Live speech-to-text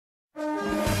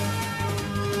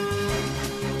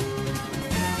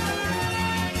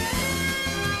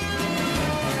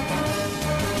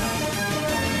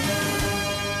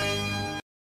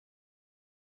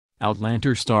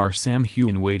Outlander star Sam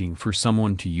Heughan waiting for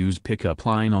someone to use pickup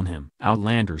line on him.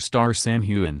 Outlander star Sam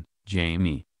Heughan,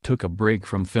 Jamie, took a break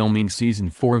from filming season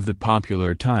 4 of the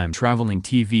popular time-traveling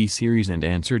TV series and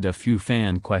answered a few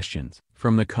fan questions.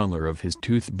 From the color of his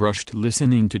toothbrush to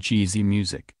listening to cheesy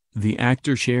music, the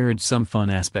actor shared some fun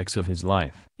aspects of his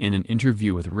life. In an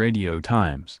interview with Radio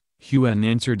Times, Heughan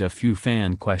answered a few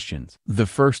fan questions. The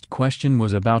first question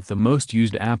was about the most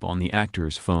used app on the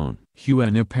actor's phone.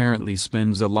 Heughan apparently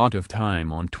spends a lot of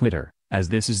time on Twitter, as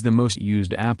this is the most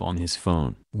used app on his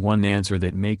phone. One answer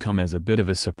that may come as a bit of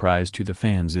a surprise to the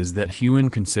fans is that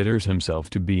Heughan considers himself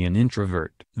to be an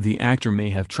introvert. The actor may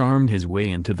have charmed his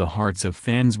way into the hearts of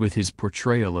fans with his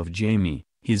portrayal of Jamie,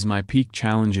 his My Peak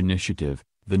Challenge initiative,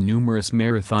 the numerous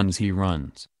marathons he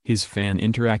runs, his fan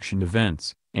interaction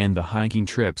events, and the hiking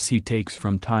trips he takes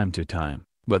from time to time,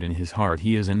 but in his heart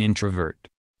he is an introvert.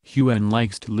 Heughan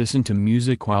likes to listen to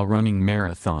music while running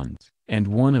marathons, and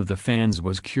one of the fans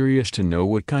was curious to know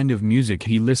what kind of music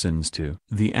he listens to.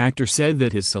 The actor said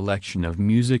that his selection of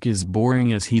music is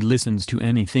boring as he listens to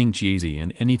anything cheesy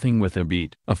and anything with a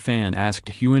beat. A fan asked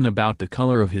Heughan about the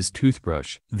color of his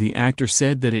toothbrush. The actor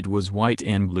said that it was white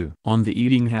and blue. On the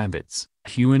eating habits,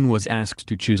 Heughan was asked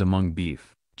to choose among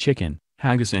beef, chicken,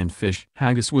 haggis and fish.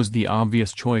 Haggis was the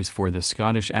obvious choice for the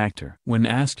Scottish actor. When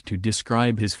asked to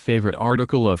describe his favorite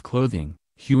article of clothing,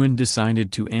 Heughan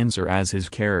decided to answer as his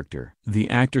character. The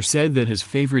actor said that his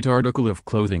favorite article of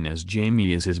clothing as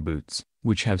Jamie is his boots,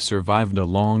 which have survived a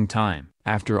long time.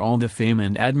 After all the fame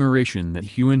and admiration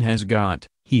that Heughan has got,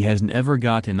 he has never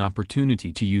got an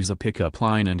opportunity to use a pickup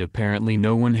line, and apparently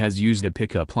no one has used a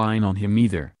pickup line on him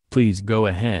either. Please go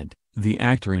ahead. The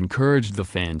actor encouraged the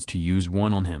fans to use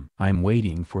one on him. "I'm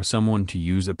waiting for someone to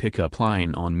use a pickup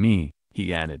line on me,"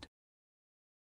 he added.